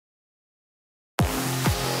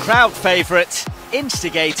Crowd favourite,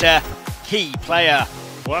 instigator, key player.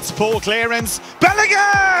 What's ball clearance?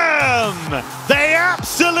 Bellingham! They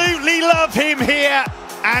absolutely love him here,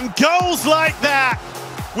 and goals like that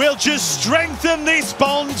will just strengthen this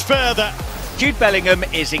bond further. Jude Bellingham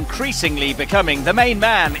is increasingly becoming the main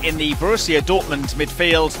man in the Borussia Dortmund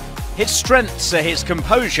midfield. His strengths are his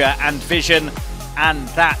composure and vision, and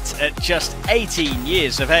that at just 18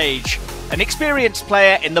 years of age. An experienced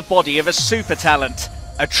player in the body of a super talent,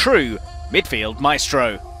 a true midfield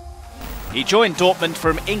maestro. He joined Dortmund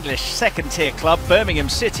from English second-tier club Birmingham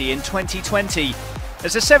City in 2020.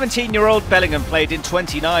 As a 17-year-old, Bellingham played in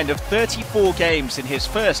 29 of 34 games in his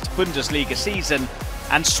first Bundesliga season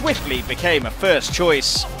and swiftly became a first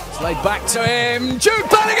choice. It's laid back to him. Jude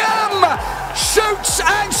Bellingham shoots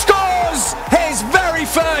and scores his very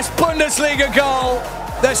first Bundesliga goal.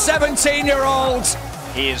 The 17-year-old.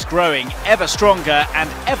 He is growing ever stronger and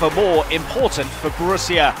ever more important for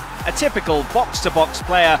Borussia. A typical box-to-box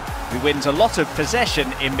player who wins a lot of possession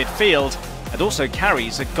in midfield and also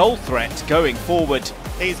carries a goal threat going forward.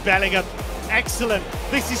 Here's Bellingham. Excellent.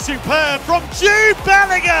 This is superb from Jude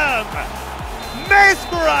Bellingham.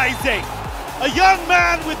 Mesmerising. A young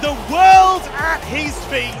man with the world at his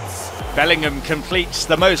feet. Bellingham completes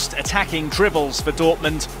the most attacking dribbles for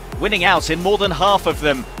Dortmund, winning out in more than half of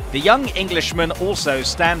them. The young Englishman also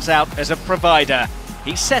stands out as a provider.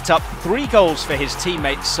 He's set up 3 goals for his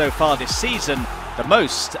teammates so far this season, the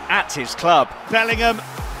most at his club. Bellingham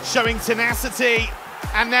showing tenacity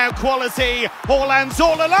and now quality. Haaland's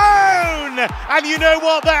all alone, and you know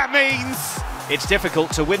what that means. It's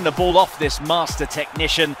difficult to win the ball off this master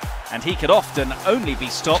technician, and he could often only be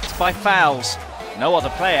stopped by fouls. No other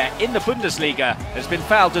player in the Bundesliga has been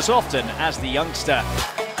fouled as often as the youngster.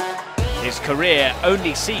 His career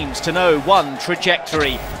only seems to know one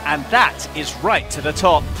trajectory, and that is right to the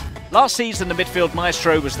top. Last season, the midfield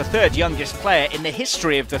maestro was the 3rd youngest player in the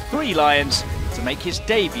history of the Three Lions to make his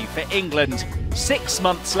debut for England. 6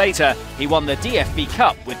 months later, he won the DFB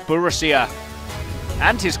Cup with Borussia.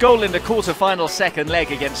 And his goal in the quarter-final second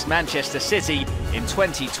leg against Manchester City in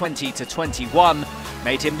 2020-21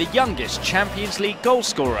 made him the youngest Champions League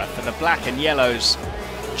goalscorer for the Black and Yellows.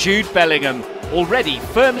 Jude Bellingham, already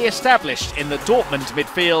firmly established in the Dortmund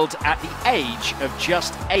midfield at the age of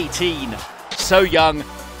just 18. So young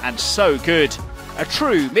and so good. A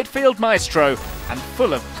true midfield maestro and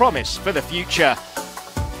full of promise for the future.